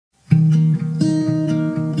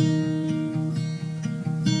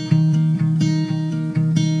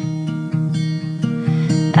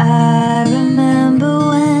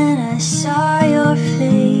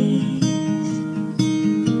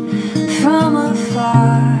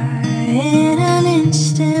afar. In an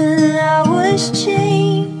instant I was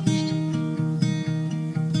changed.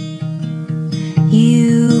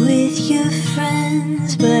 You with your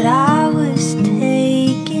friends, but I was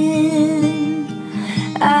taken.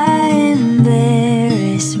 I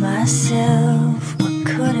embarrassed myself but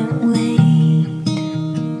couldn't wait.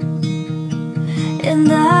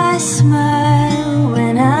 And I smile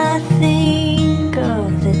when I think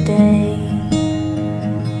of the day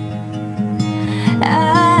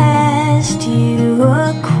I asked you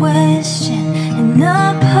a question and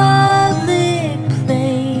not